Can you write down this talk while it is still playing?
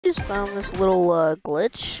just found this little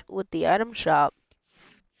glitch with the item shop.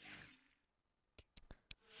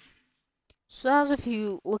 So as if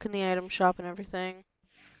you look in the item shop and everything.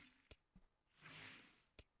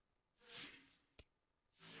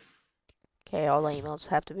 Okay, all the emails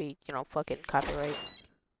have to be, you know, fucking copyright.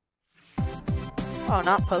 Oh,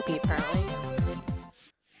 not Pokey, apparently.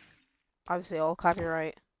 Obviously, all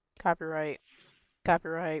copyright. Copyright.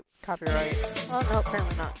 Copyright. Copyright. Oh, no,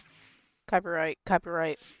 apparently not. Copyright.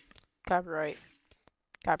 Copyright. Copyright.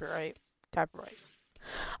 Copyright. Copyright.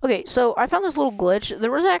 Okay, so I found this little glitch.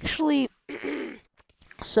 There was actually...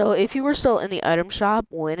 So, if you were still in the item shop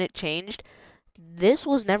when it changed, this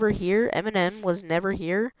was never here. M&M was never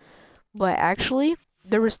here. But actually,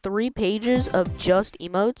 there was 3 pages of just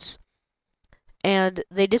emotes. And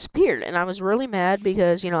they disappeared, and I was really mad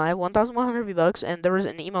because, you know, I have 1,100 V-Bucks, and there was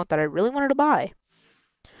an emote that I really wanted to buy.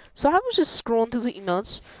 So I was just scrolling through the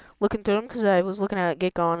emotes, looking through them, because I was looking at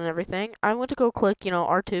Get Gone and everything. I went to go click, you know,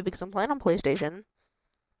 R2, because I'm playing on PlayStation.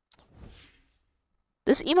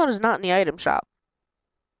 This emote is not in the item shop.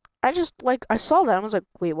 I saw that, and I was like,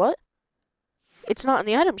 wait, what? It's not in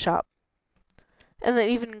the item shop. And then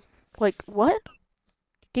even, like, what?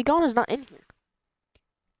 Get Gone is not in here.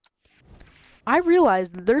 I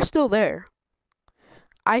realized that they're still there.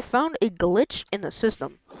 I found a glitch in the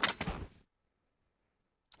system.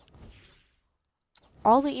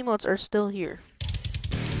 All the emotes are still here.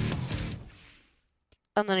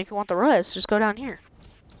 And then if you want the rest, just go down here.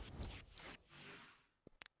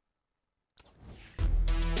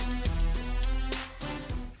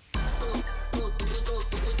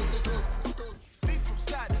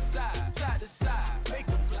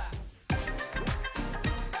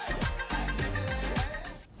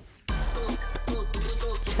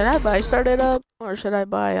 Should I buy Started Up, or should I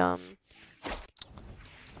buy, I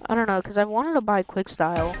don't know, because I wanted to buy Quick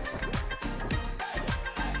Style.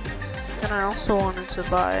 And I also wanted to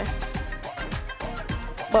buy,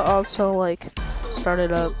 but also, like,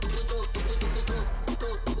 Started Up.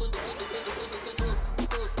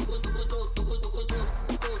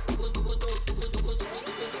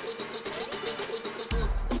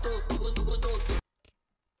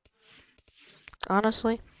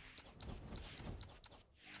 Honestly.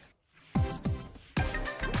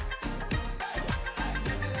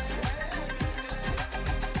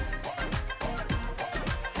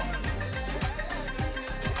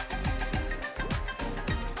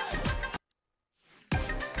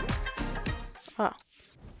 Huh.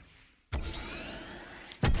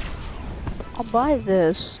 I'll buy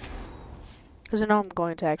this, because I know I'm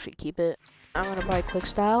going to actually keep it. I'm going to buy Quick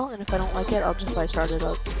Style, and if I don't like it, I'll just buy Started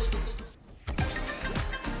Up.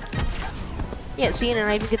 Yeah, see, and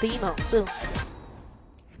I even get the emote, too.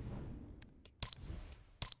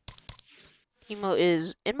 Emote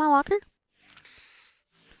is in my locker.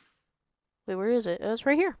 Wait, where is it? It's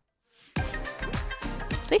right here.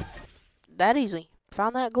 See? That easy.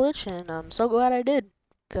 Found that glitch, and I'm so glad I did.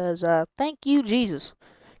 Because, thank you, Jesus.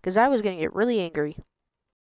 Because I was going to get really angry.